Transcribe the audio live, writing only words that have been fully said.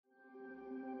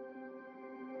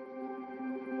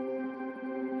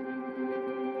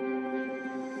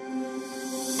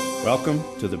Welcome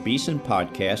to the Beeson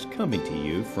Podcast, coming to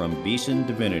you from Beeson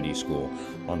Divinity School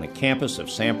on the campus of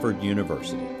Samford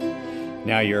University.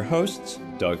 Now your hosts,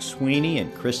 Doug Sweeney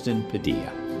and Kristen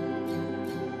Padilla.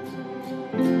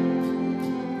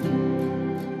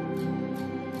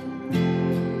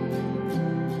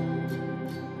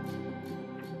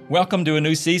 Welcome to a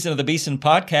new season of the Beeson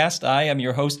Podcast. I am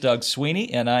your host, Doug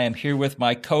Sweeney, and I am here with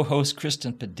my co-host,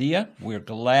 Kristen Padilla. We're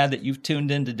glad that you've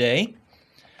tuned in today.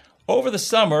 Over the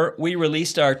summer, we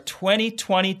released our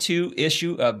 2022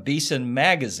 issue of Beeson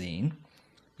Magazine.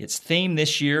 Its theme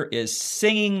this year is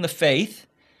Singing the Faith,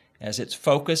 as it's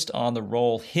focused on the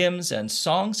role hymns and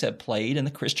songs have played in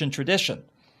the Christian tradition.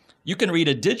 You can read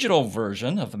a digital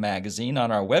version of the magazine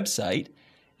on our website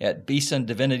at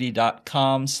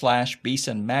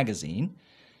beesondivinity.com/Beeson Magazine.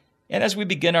 And as we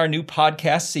begin our new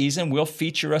podcast season, we'll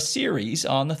feature a series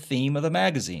on the theme of the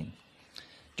magazine.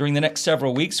 During the next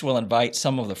several weeks, we'll invite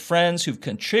some of the friends who've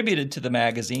contributed to the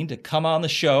magazine to come on the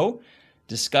show,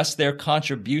 discuss their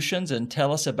contributions, and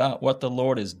tell us about what the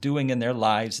Lord is doing in their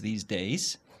lives these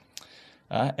days.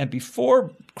 And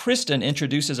before Kristen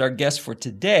introduces our guest for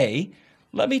today,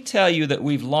 let me tell you that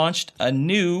we've launched a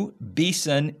new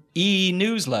Beeson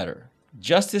e-newsletter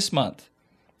just this month.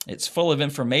 It's full of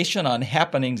information on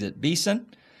happenings at Beeson.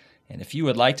 And if you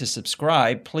would like to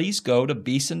subscribe, please go to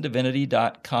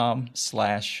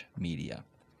beesondivinity.com/media.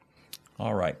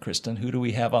 All right, Kristen, who do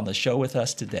we have on the show with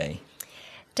us today?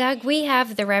 Doug, we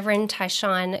have the Reverend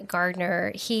Tyshawn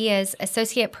Gardner. He is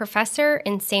Associate Professor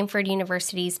in Samford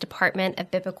University's Department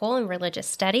of Biblical and Religious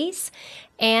Studies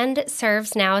and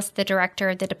serves now as the Director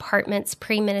of the department's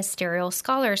Pre-Ministerial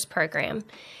Scholars Program.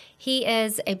 He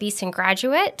is a Beeson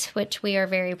graduate, which we are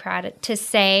very proud to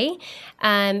say,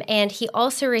 and he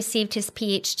also received his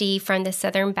PhD from the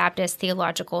Southern Baptist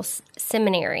Theological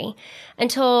Seminary.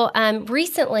 Until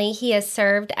recently, he has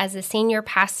served as a senior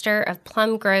pastor of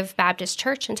Plum Grove Baptist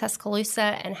Church in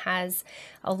Tuscaloosa and has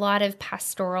a lot of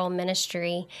pastoral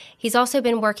ministry. He's also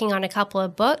been working on a couple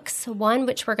of books, one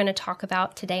which we're going to talk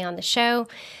about today on the show.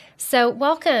 So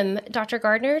welcome, Dr.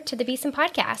 Gardner, to the Beeson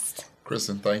Podcast.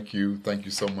 Kristen, thank you. Thank you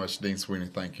so much. Dean Sweeney,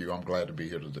 thank you. I'm glad to be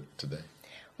here today.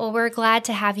 Well, we're glad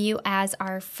to have you as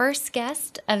our first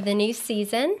guest of the new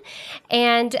season.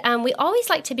 And we always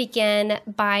like to begin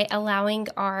by allowing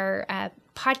our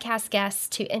podcast guests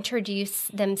to introduce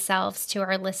themselves to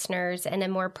our listeners in a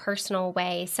more personal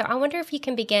way. So I wonder if you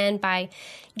can begin by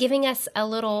giving us a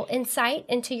little insight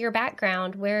into your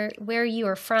background, where you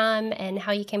are from and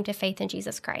how you came to faith in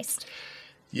Jesus Christ.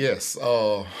 Yes.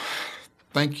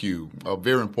 Thank you. A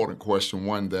very important question,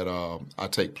 one that I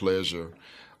take pleasure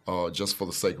just for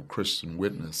the sake of Christian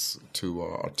witness to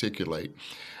articulate.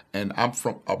 And I'm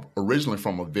originally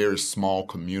from a very small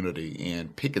community in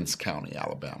Pickens County,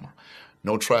 Alabama.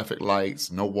 No traffic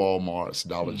lights, no Walmarts,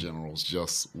 Dollar Generals,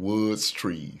 just woods,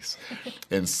 trees.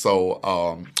 And so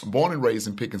born and raised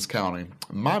in Pickens County,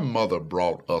 my mother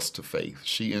brought us to faith.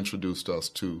 She introduced us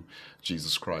to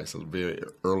Jesus Christ at a very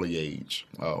early age.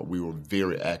 We were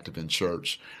very active in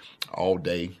church all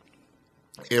day,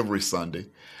 every Sunday.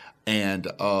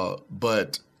 And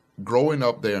but growing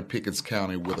up there in Pickens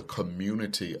County with a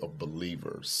community of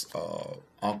believers,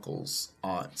 uncles,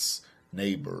 aunts,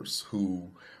 neighbors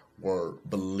who were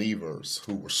believers,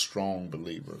 who were strong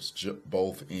believers,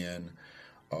 both in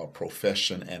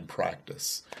profession and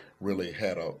practice, really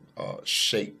had a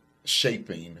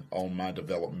shaping on my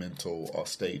developmental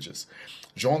stages.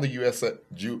 Joined the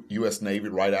U.S. Navy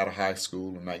right out of high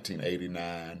school in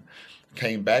 1989.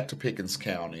 Came back to Pickens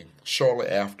County shortly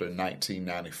after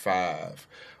 1995.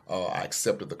 I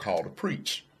accepted the call to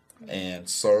preach and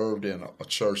served in a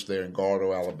church there in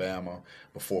Gardo, Alabama,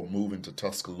 before moving to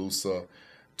Tuscaloosa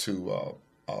to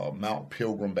Mount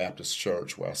Pilgrim Baptist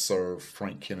Church, where I served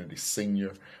Frank Kennedy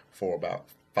Sr. for about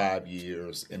 5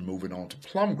 years, and moving on to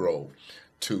Plum Grove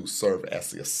to serve as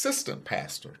the assistant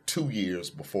pastor 2 years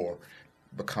before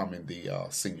becoming the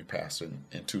senior pastor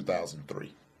in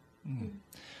 2003. Mm.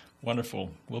 Wonderful.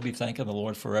 We'll be thanking the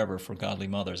Lord forever for godly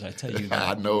mothers, I tell you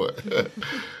that. I know it.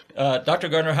 Dr.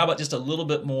 Gardner, how about just a little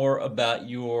bit more about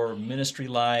your ministry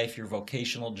life, your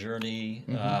vocational journey?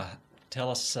 Mm-hmm.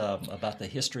 Tell us about the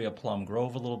history of Plum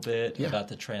Grove a little bit, about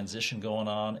the transition going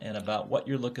on, and about what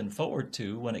you're looking forward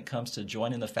to when it comes to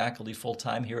joining the faculty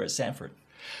full-time here at Samford.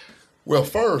 Well,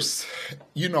 first,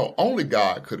 only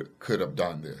God could have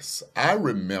done this. I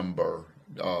remember,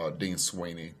 Dean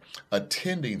Sweeney,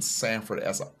 attending Samford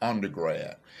as an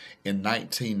undergrad in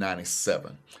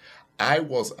 1997. I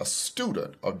was a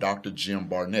student of Dr. Jim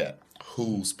Barnett,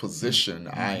 whose position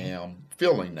I am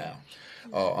filling now.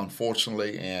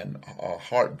 Unfortunately and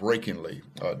heartbreakingly,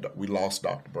 we lost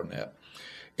Dr. Barnett.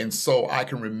 And so I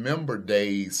can remember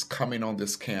days coming on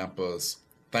this campus,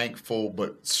 thankful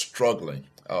but struggling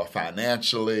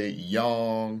financially,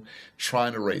 young,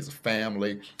 trying to raise a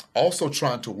family, also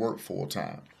trying to work full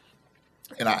time.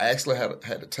 And I actually had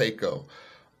to take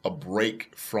a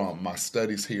break from my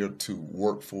studies here to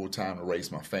work full time to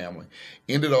raise my family.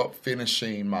 Ended up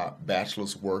finishing my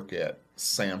bachelor's work at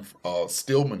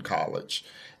Stillman College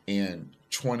in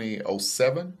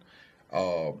 2007.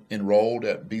 Enrolled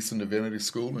at Beeson Divinity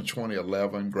School in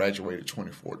 2011, graduated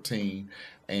 2014,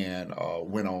 and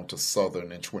went on to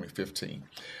Southern in 2015.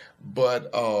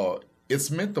 But it's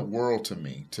meant the world to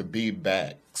me to be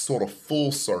back sort of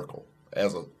full circle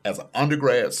as an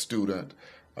undergrad student,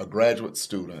 a graduate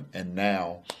student, and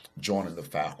now joining the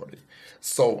faculty.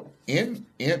 So in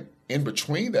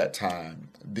between that time,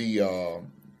 the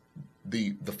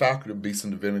faculty of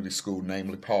Beeson Divinity School,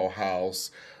 namely Paul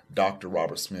House, Dr.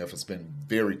 Robert Smith, has been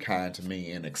very kind to me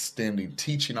in extending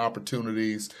teaching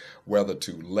opportunities, whether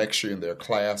to lecture in their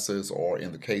classes or,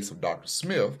 in the case of Dr.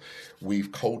 Smith,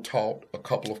 we've co-taught a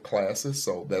couple of classes,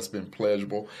 so that's been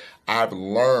pleasurable. I've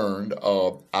learned,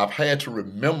 I've had to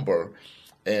remember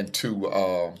and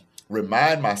to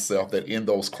remind myself that in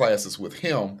those classes with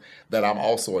him that I'm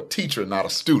also a teacher, not a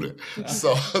student.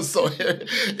 So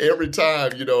every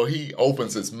time, he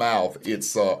opens his mouth,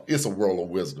 it's a world of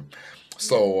wisdom.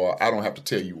 So I don't have to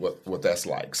tell you what that's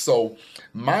like. So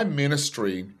my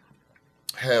ministry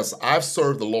I've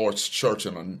served the Lord's church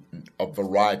in a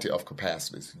variety of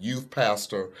capacities: youth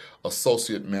pastor,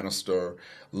 associate minister,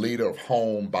 leader of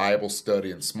home, Bible study,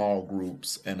 and small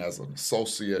groups, and as an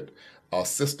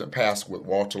assistant pastor with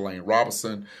Walter Lane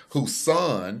Robinson, whose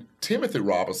son, Timothy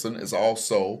Robinson, is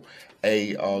also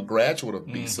a graduate of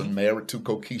Beeson, married to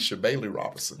Kokisha Bailey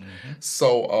Robinson.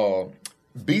 So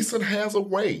Beeson has a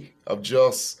way of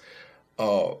just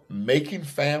making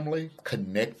family,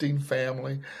 connecting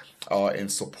family, and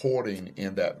supporting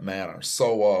in that manner.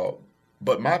 So,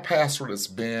 but my pastorate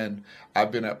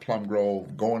I've been at Plum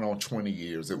Grove going on 20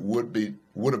 years. It would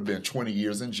have been 20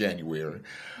 years in January.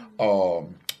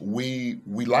 We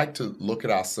like to look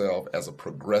at ourselves as a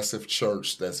progressive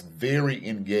church that's very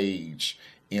engaged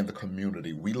in the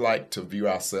community. We like to view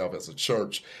ourselves as a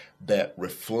church that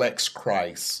reflects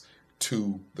Christ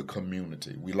to the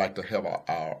community. We like to have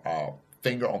our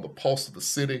finger on the pulse of the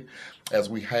city, as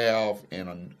we have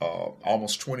in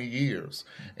almost 20 years.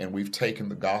 And we've taken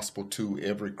the gospel to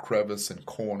every crevice and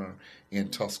corner in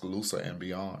Tuscaloosa and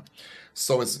beyond.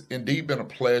 So it's indeed been a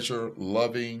pleasure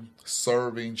loving,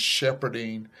 serving,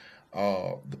 shepherding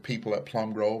the people at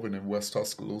Plum Grove and in West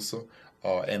Tuscaloosa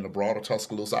and the broader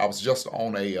Tuscaloosa. I was just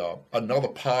on another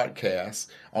podcast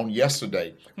on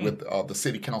yesterday with the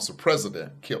city council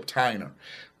president, Kip Tyner,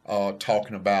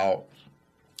 talking about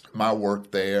my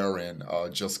work there and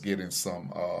just getting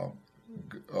some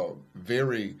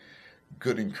very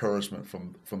good encouragement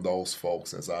from those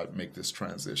folks as I make this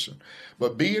transition.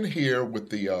 But being here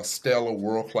with the stellar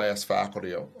world-class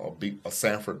faculty of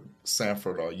Sanford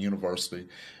University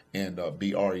and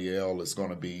BREL is going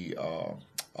to be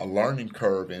a learning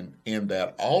curve in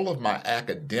that all of my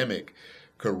academic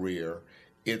career,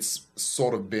 it's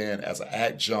sort of been as an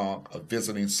adjunct, a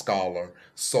visiting scholar.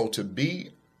 So to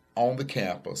be on the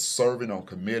campus, serving on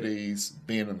committees,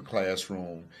 being in the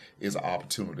classroom is an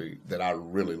opportunity that I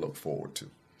really look forward to.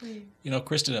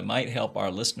 Kristen, it might help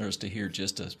our listeners to hear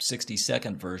just a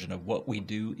 60-second version of what we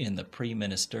do in the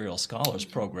Pre-Ministerial Scholars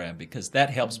Program, because that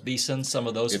helps Beeson. Some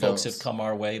of those folks have come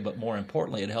our way, but more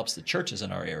importantly, it helps the churches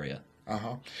in our area.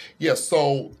 Yes,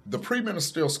 so the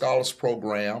Pre-Ministerial Scholars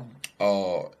Program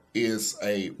is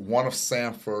one of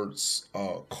Sanford's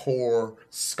core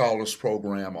scholars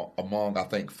program among, I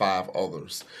think, 5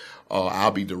 others.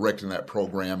 I'll be directing that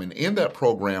program. And in that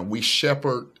program, we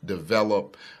shepherd,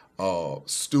 develop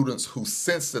students who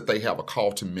sense that they have a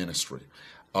call to ministry.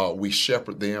 We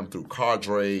shepherd them through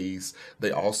cadres.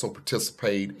 They also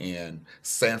participate in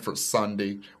Sanford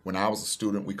Sunday. When I was a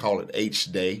student, we call it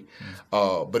H-Day.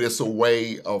 But it's a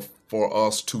way for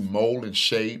us to mold and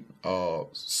shape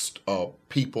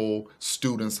people,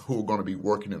 students who are going to be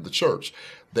working in the church.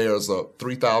 There's a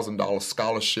 $3,000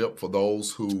 scholarship for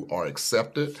those who are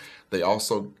accepted. They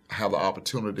also have the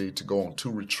opportunity to go on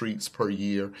 2 retreats per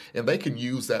year, and they can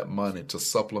use that money to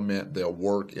supplement their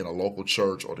work in a local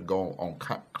church or to go on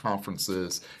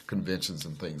conferences, conventions,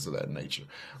 and things of that nature.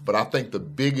 But I think the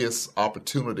biggest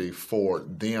opportunity for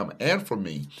them and for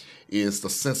me is the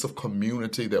sense of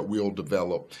community that we'll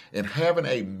develop and having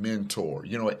a mentor.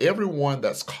 Everyone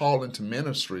that's called into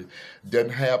ministry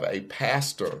doesn't have a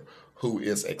pastor who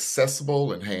is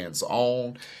accessible and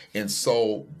hands-on. And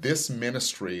so this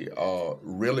ministry,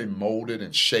 really molded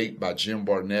and shaped by Jim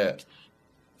Barnett,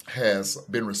 has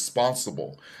been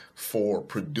responsible for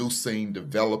producing,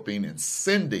 developing, and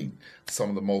sending some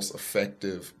of the most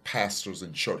effective pastors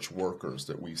and church workers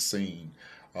that we've seen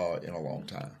in a long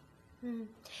time. Mm.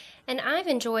 And I've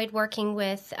enjoyed working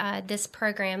with this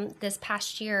program this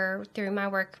past year through my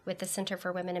work with the Center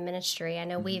for Women in Ministry. I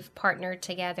know we've partnered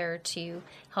together to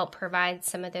help provide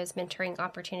some of those mentoring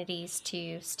opportunities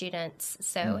to students.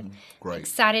 So Great.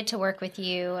 Excited to work with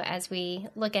you as we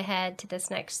look ahead to this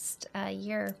next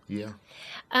year. Yeah.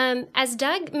 As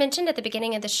Doug mentioned at the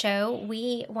beginning of the show,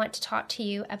 we want to talk to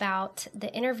you about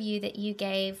the interview that you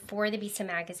gave for the Beeson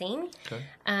magazine. Okay.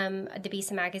 The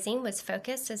Beeson magazine was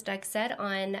focused, as Doug said,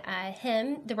 on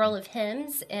the role of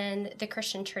hymns in the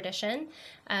Christian tradition.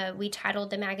 We titled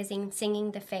the magazine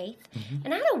Singing the Faith.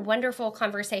 And I had a wonderful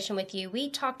conversation with you. We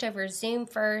talked over Zoom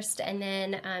first, and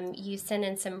then you sent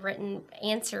in some written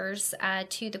answers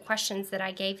to the questions that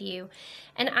I gave you.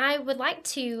 And I would like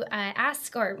to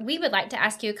we would like to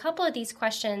ask you a couple of these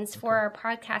questions for our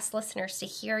podcast listeners to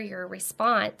hear your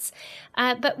response.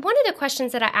 But one of the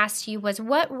questions that I asked you was,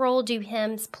 what role do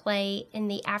hymns play in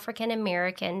the African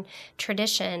American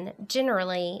tradition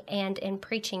generally and in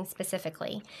preaching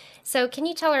specifically? So can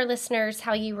you tell our listeners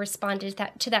how you responded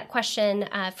to that question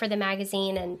for the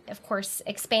magazine, and of course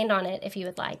expand on it if you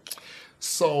would like?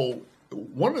 So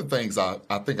one of the things I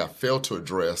think I failed to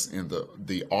address in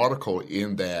the article,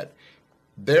 in that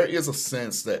there is a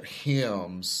sense that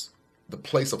hymns, the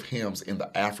place of hymns in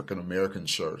the African American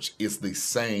church is the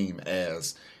same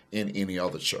as in any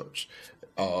other church.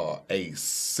 A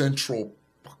central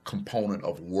component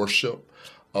of worship,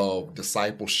 of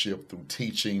discipleship through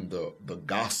teaching the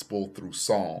gospel through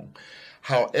song.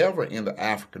 However, in the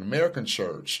African American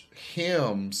church,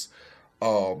 hymns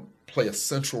play a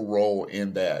central role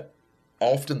in that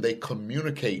often they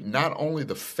communicate not only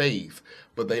the faith,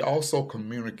 but they also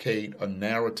communicate a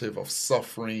narrative of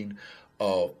suffering,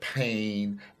 of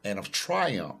pain, and of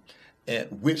triumph,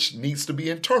 and which needs to be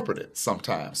interpreted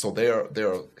sometimes. So there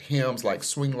are hymns like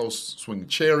Swing Low, Swing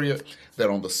Chariot that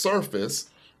on the surface,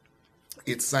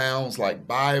 it sounds like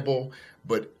Bible,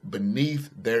 but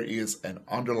beneath there is an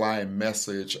underlying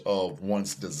message of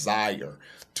one's desire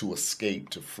to escape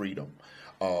to freedom,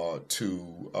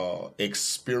 to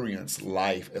experience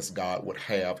life as God would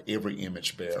have every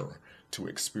image bearer to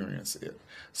experience it.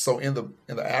 So in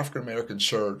the African American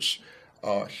church,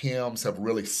 hymns have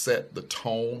really set the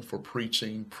tone for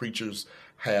preaching. Preachers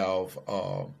have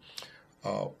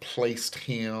placed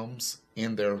hymns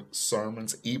in their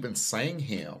sermons, even sang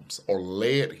hymns or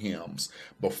led hymns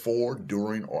before,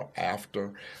 during, or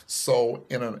after. So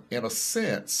in a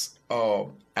sense,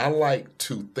 I like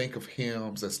to think of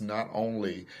hymns as not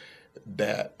only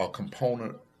that a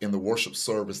component in the worship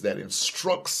service that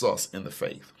instructs us in the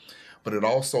faith, but it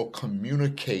also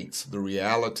communicates the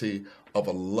reality of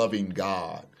a loving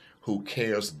God who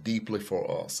cares deeply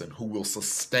for us and who will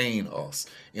sustain us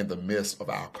in the midst of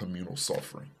our communal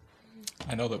suffering.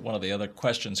 I know that one of the other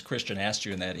questions Christian asked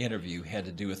you in that interview had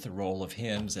to do with the role of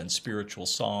hymns and spiritual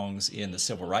songs in the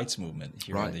civil rights movement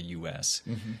here in the U.S.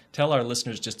 Tell our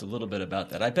listeners just a little bit about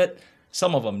that. I bet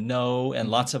some of them know, and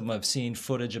lots of them have seen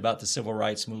footage about the civil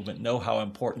rights movement, know how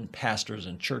important pastors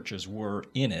and churches were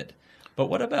in it. But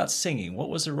what about singing? What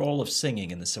was the role of singing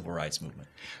in the civil rights movement?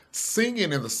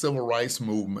 Singing in the civil rights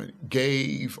movement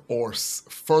gave or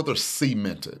further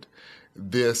cemented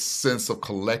this sense of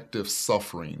collective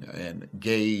suffering and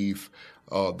gave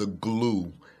the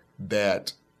glue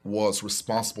that was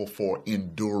responsible for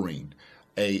enduring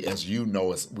as you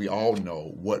know, as we all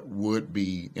know, what would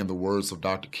be, in the words of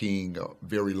Dr. King, a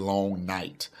very long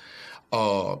night.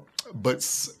 But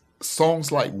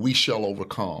songs like We Shall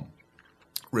Overcome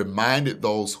reminded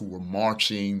those who were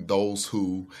marching, those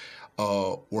who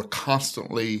were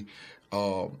constantly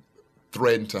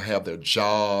threatened to have their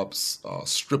jobs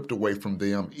stripped away from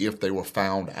them if they were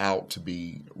found out to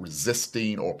be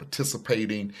resisting or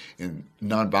participating in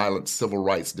nonviolent civil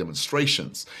rights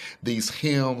demonstrations. These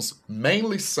hymns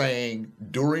mainly sang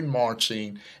during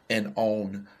marching and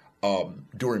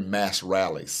during mass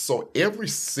rallies. So every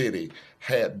city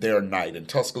had their night. In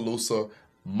Tuscaloosa,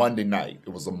 Monday night, it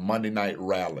was a Monday night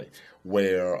rally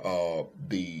where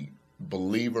the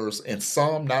believers, and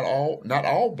some, not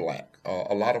all black,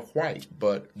 a lot of white,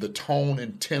 but the tone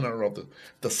and tenor of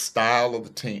the style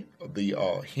of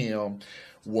the hymn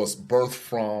was birthed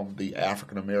from the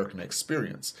African American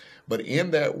experience. But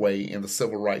in that way, in the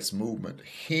civil rights movement,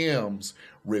 hymns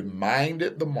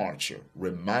reminded the marcher,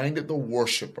 reminded the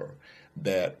worshiper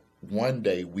that one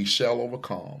day we shall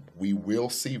overcome, we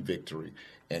will see victory,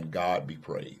 and God be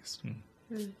praised.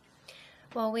 Mm-hmm.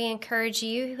 Well, we encourage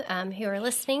you who are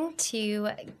listening to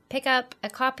pick up a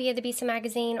copy of the Beeson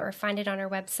magazine or find it on our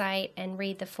website and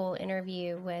read the full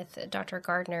interview with Dr.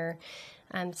 Gardner.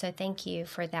 So thank you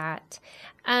for that.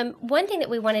 One thing that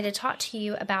we wanted to talk to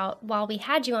you about while we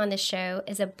had you on the show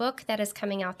is a book that is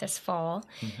coming out this fall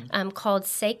called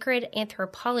Sacred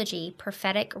Anthropology,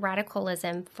 Prophetic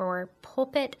Radicalism for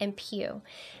Pulpit and Pew.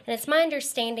 And it's my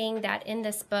understanding that in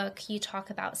this book you talk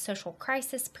about social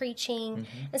crisis preaching.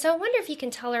 And so I wonder if you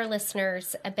can tell our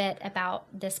listeners a bit about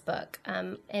this book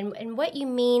and what you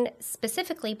mean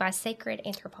specifically by sacred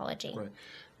anthropology. Right.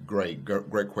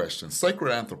 Great question.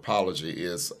 Sacred anthropology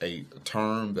is a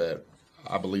term that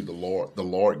I believe the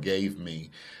Lord gave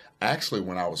me actually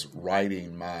when I was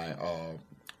writing my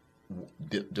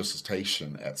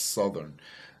dissertation at Southern.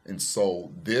 And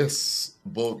so this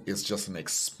book is just an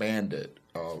expanded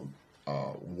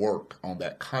work on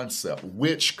that concept,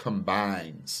 which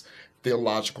combines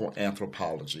theological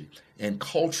anthropology and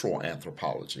cultural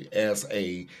anthropology as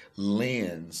a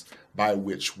lens by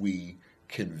which we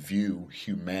can view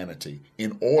humanity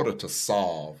in order to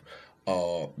solve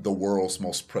the world's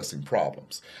most pressing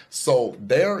problems. So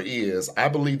I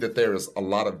believe that there is a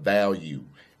lot of value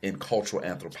in cultural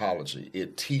anthropology.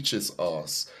 It teaches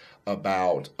us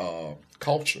about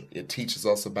culture. It teaches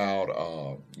us about,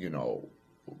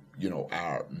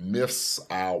 our myths,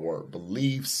 our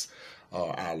beliefs,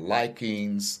 our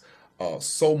likings,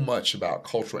 so much about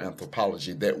cultural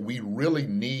anthropology that we really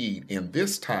need in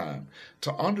this time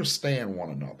to understand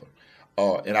one another.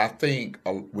 And I think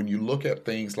when you look at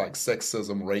things like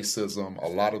sexism, racism, a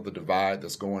lot of the divide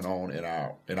that's going on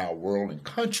in our world and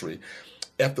country,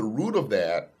 at the root of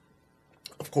that,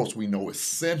 of course, we know it's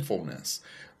sinfulness,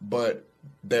 but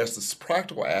there's this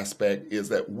practical aspect is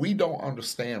that we don't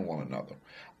understand one another.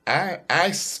 I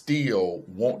still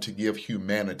want to give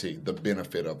humanity the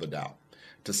benefit of the doubt,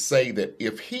 to say that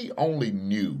if he only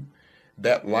knew,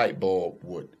 that light bulb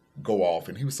would go off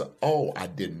and he would say, oh, I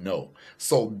didn't know.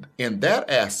 So in that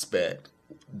aspect,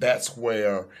 that's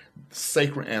where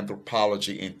sacred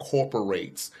anthropology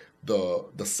incorporates the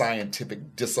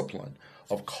scientific discipline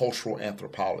of cultural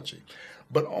anthropology.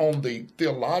 But on the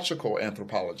theological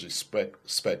anthropology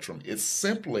spectrum, it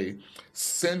simply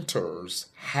centers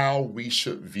how we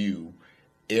should view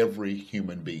every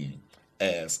human being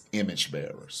as image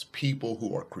bearers, people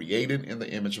who are created in the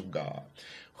image of God,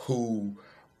 who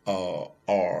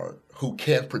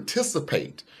can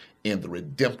participate in the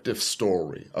redemptive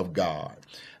story of God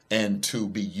and to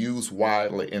be used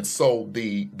widely. And so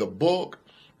the book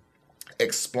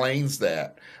explains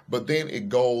that, but then it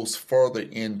goes further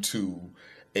into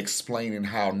explaining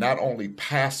how not only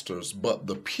pastors but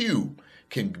the pew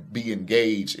can be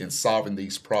engaged in solving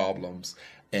these problems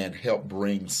and help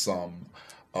bring some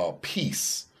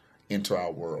peace into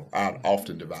our world, our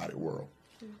often divided world.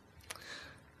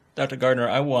 Dr. Gardner,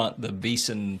 I want the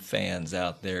Beeson fans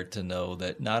out there to know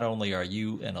that not only are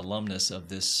you an alumnus of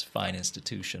this fine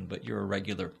institution, but you're a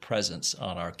regular presence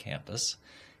on our campus.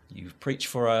 You've preached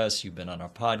for us, you've been on our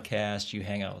podcast, you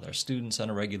hang out with our students on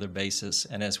a regular basis,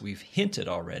 and as we've hinted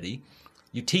already,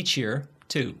 you teach here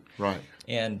too. Right.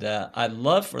 And I'd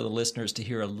love for the listeners to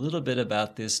hear a little bit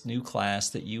about this new class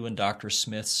that you and Dr.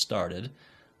 Smith started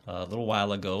a little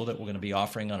while ago that we're going to be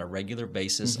offering on a regular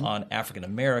basis on African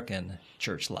American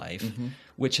church life,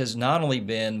 which has not only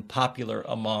been popular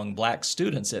among black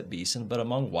students at Beeson, but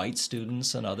among white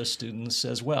students and other students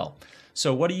as well.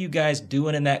 So what are you guys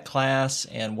doing in that class,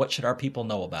 and what should our people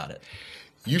know about it?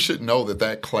 You should know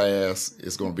that class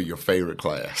is going to be your favorite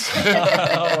class.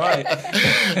 All right.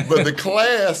 But the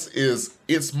class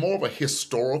it's more of a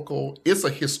historical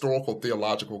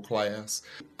theological class.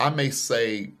 I may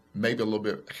say maybe a little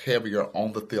bit heavier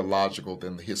on the theological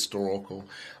than the historical.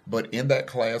 But in that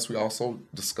class, we also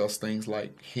discuss things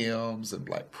like hymns and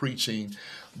like preaching.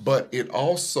 But it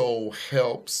also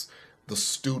helps the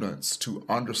students to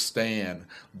understand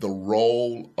the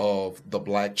role of the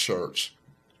black church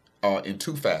in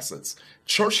two facets: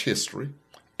 church history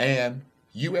and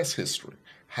U.S. history.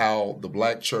 How the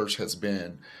black church has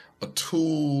been a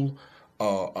tool,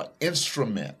 an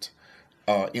instrument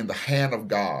in the hand of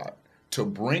God to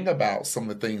bring about some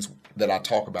of the things that I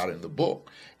talk about in the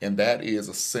book. And that is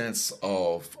a sense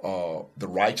of the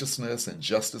righteousness and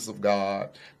justice of God,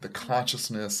 the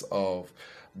consciousness of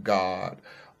God.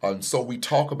 And so we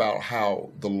talk about how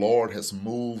the Lord has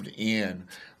moved in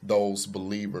those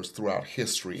believers throughout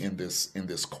history in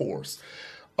this course.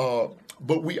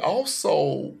 But we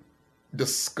also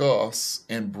discuss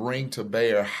and bring to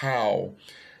bear how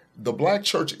the black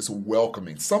church is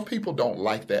welcoming. Some people don't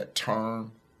like that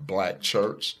term, black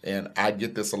church, and I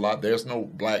get this a lot. There's no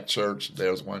black church,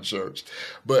 there's one church.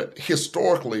 But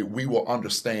historically, we will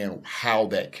understand how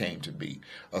that came to be,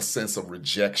 a sense of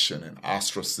rejection and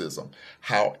ostracism.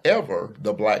 However,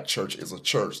 the black church is a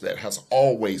church that has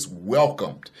always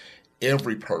welcomed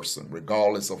every person,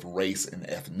 regardless of race and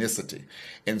ethnicity.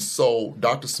 And so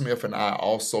Dr. Smith and I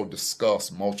also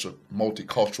discuss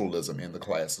multiculturalism in the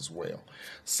class as well.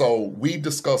 So we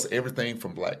discuss everything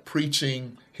from black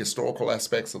preaching, historical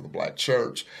aspects of the black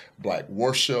church, black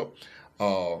worship,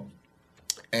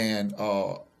 and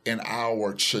in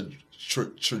our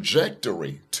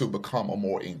trajectory to become a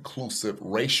more inclusive,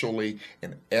 racially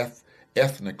and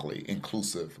ethnically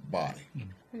inclusive body.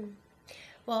 Mm-hmm.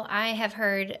 Well, I have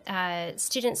heard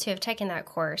students who have taken that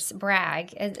course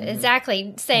brag,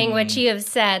 exactly saying what you have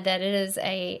said, that it is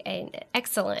an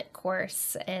excellent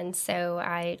course. And so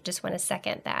I just want to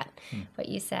second that, what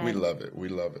you said. We love it. We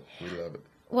love it. We love it.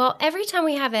 Well, every time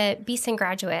we have a Beeson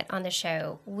graduate on the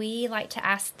show, we like to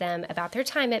ask them about their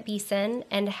time at Beeson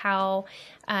and how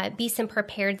Beeson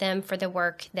prepared them for the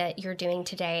work that you're doing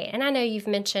today. And I know you've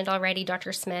mentioned already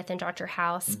Dr. Smith and Dr.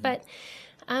 House, but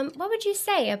what would you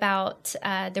say about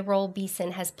the role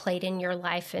Beeson has played in your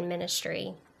life and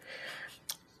ministry?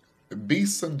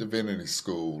 Beeson Divinity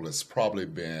School has probably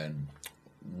been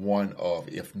one of,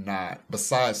 if not,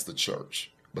 besides the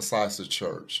church,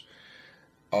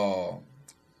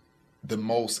 the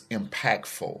most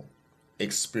impactful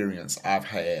experience I've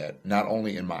had, not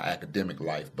only in my academic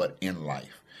life, but in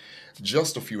life.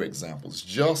 Just a few examples.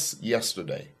 Just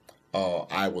yesterday,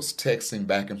 I was texting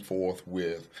back and forth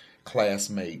with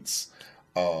classmates,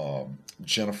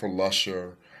 Jennifer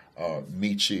Lusher,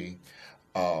 Michi.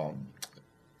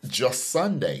 Just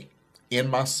Sunday, in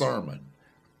my sermon,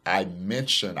 I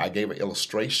gave an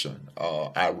illustration.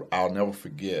 I'll never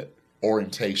forget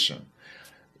orientation.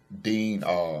 Dean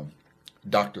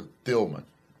Dr. Thielman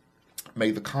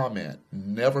made the comment,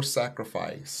 never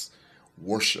sacrifice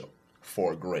worship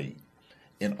for a grade.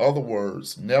 In other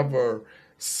words, never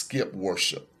skip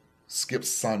worship, skip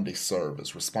Sunday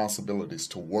service, responsibilities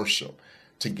to worship,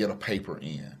 to get a paper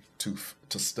in, to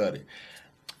study.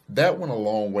 That went a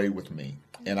long way with me.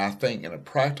 And I think in a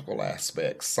practical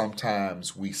aspect,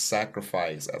 sometimes we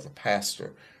sacrifice as a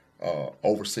pastor,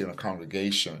 overseeing a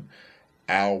congregation.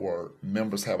 Our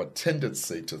members have a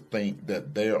tendency to think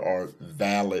that there are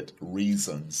valid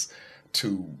reasons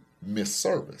to miss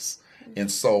service.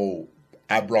 And so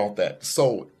I brought that.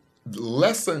 So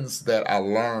lessons that I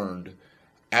learned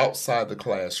outside the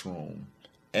classroom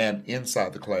and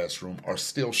inside the classroom are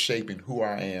still shaping who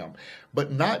I am,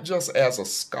 but not just as a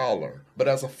scholar, but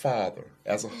as a father,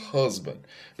 as a husband.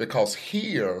 Because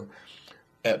here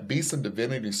at Beeson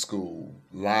Divinity School,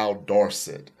 Loud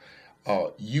Dorset,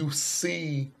 you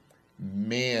see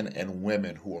men and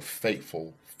women who are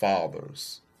faithful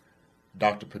fathers,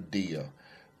 Dr. Padilla,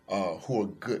 who are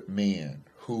good men,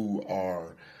 who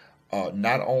are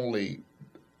not only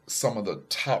some of the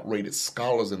top-rated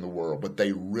scholars in the world, but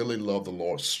they really love the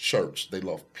Lord's church. They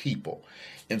love people.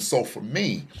 And so for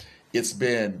me, it's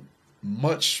been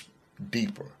much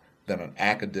deeper than an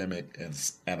academic and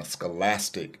a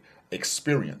scholastic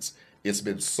experience. It's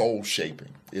been soul-shaping.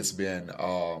 It's been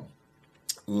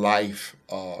life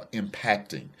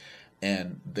impacting,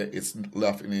 and it's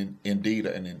left indeed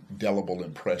an indelible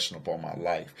impression upon my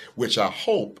life, which I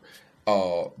hope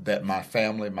that my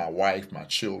family, my wife, my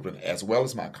children, as well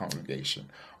as my congregation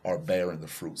are bearing the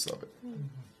fruits of it.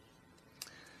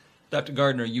 Dr.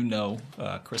 Gardner, you know,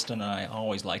 Kristen and I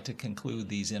always like to conclude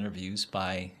these interviews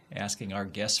by asking our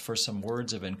guests for some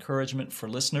words of encouragement for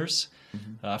listeners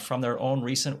from their own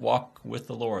recent walk with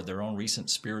the Lord, their own recent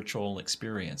spiritual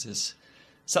experiences.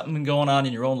 Something been going on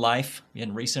in your own life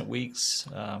in recent weeks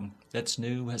that's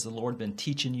new? Has the Lord been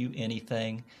teaching you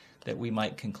anything that we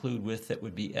might conclude with that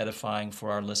would be edifying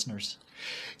for our listeners?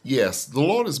 Yes, the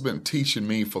Lord has been teaching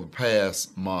me for the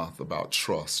past month about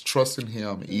trust. Trusting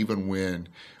Him even when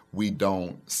we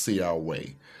don't see our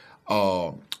way.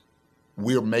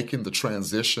 We're making the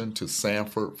transition to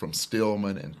Sanford from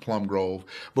Stillman and Plum Grove,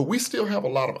 but we still have a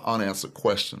lot of unanswered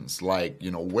questions like,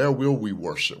 where will we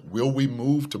worship? Will we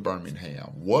move to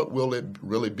Birmingham? What will it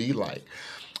really be like?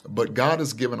 But God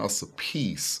has given us a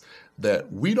peace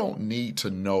that we don't need to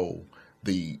know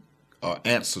the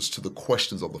answers to the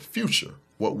questions of the future.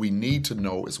 What we need to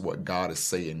know is what God is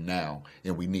saying now,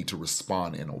 and we need to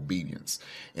respond in obedience.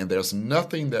 And there's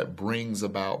nothing that brings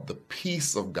about the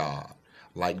peace of God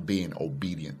like being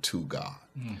obedient to God.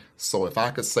 So if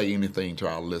I could say anything to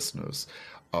our listeners,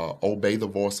 obey the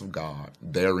voice of God.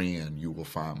 Therein you will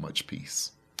find much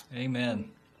peace. Amen.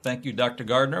 Thank you, Dr.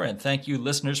 Gardner, and thank you,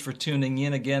 listeners, for tuning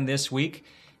in again this week.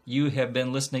 You have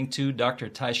been listening to Dr.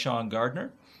 Tyshawn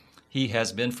Gardner. He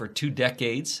has been for 2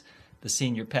 decades the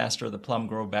senior pastor of the Plum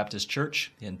Grove Baptist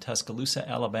Church in Tuscaloosa,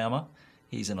 Alabama.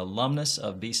 He's an alumnus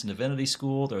of Beeson Divinity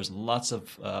School. There's lots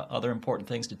of other important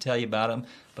things to tell you about him,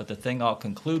 but the thing I'll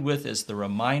conclude with is the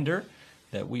reminder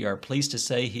that we are pleased to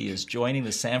say he is joining the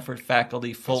Samford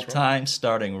faculty full-time,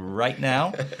 starting right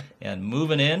now and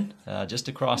moving in just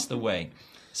across the way.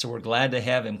 So we're glad to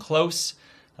have him close.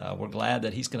 We're glad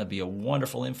that he's going to be a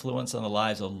wonderful influence on the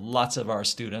lives of lots of our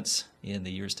students in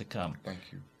the years to come. Thank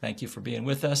you. Thank you for being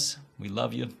with us. We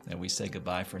love you, and we say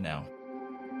goodbye for now.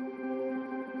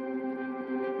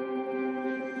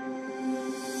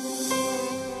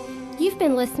 You've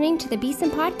been listening to the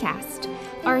Beeson Podcast.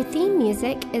 Our theme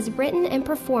music is written and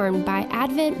performed by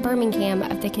Advent Birmingham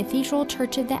of the Cathedral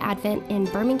Church of the Advent in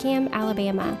Birmingham,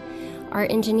 Alabama. Our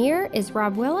engineer is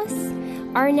Rob Willis.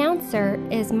 Our announcer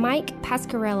is Mike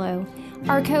Pasquarello.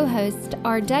 Our co-hosts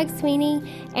are Doug Sweeney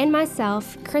and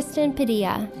myself, Kristen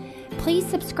Padilla. Please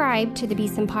subscribe to the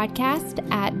Beeson Podcast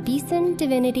at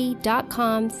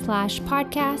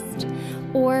beesondivinity.com/podcast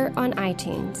or on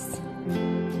iTunes.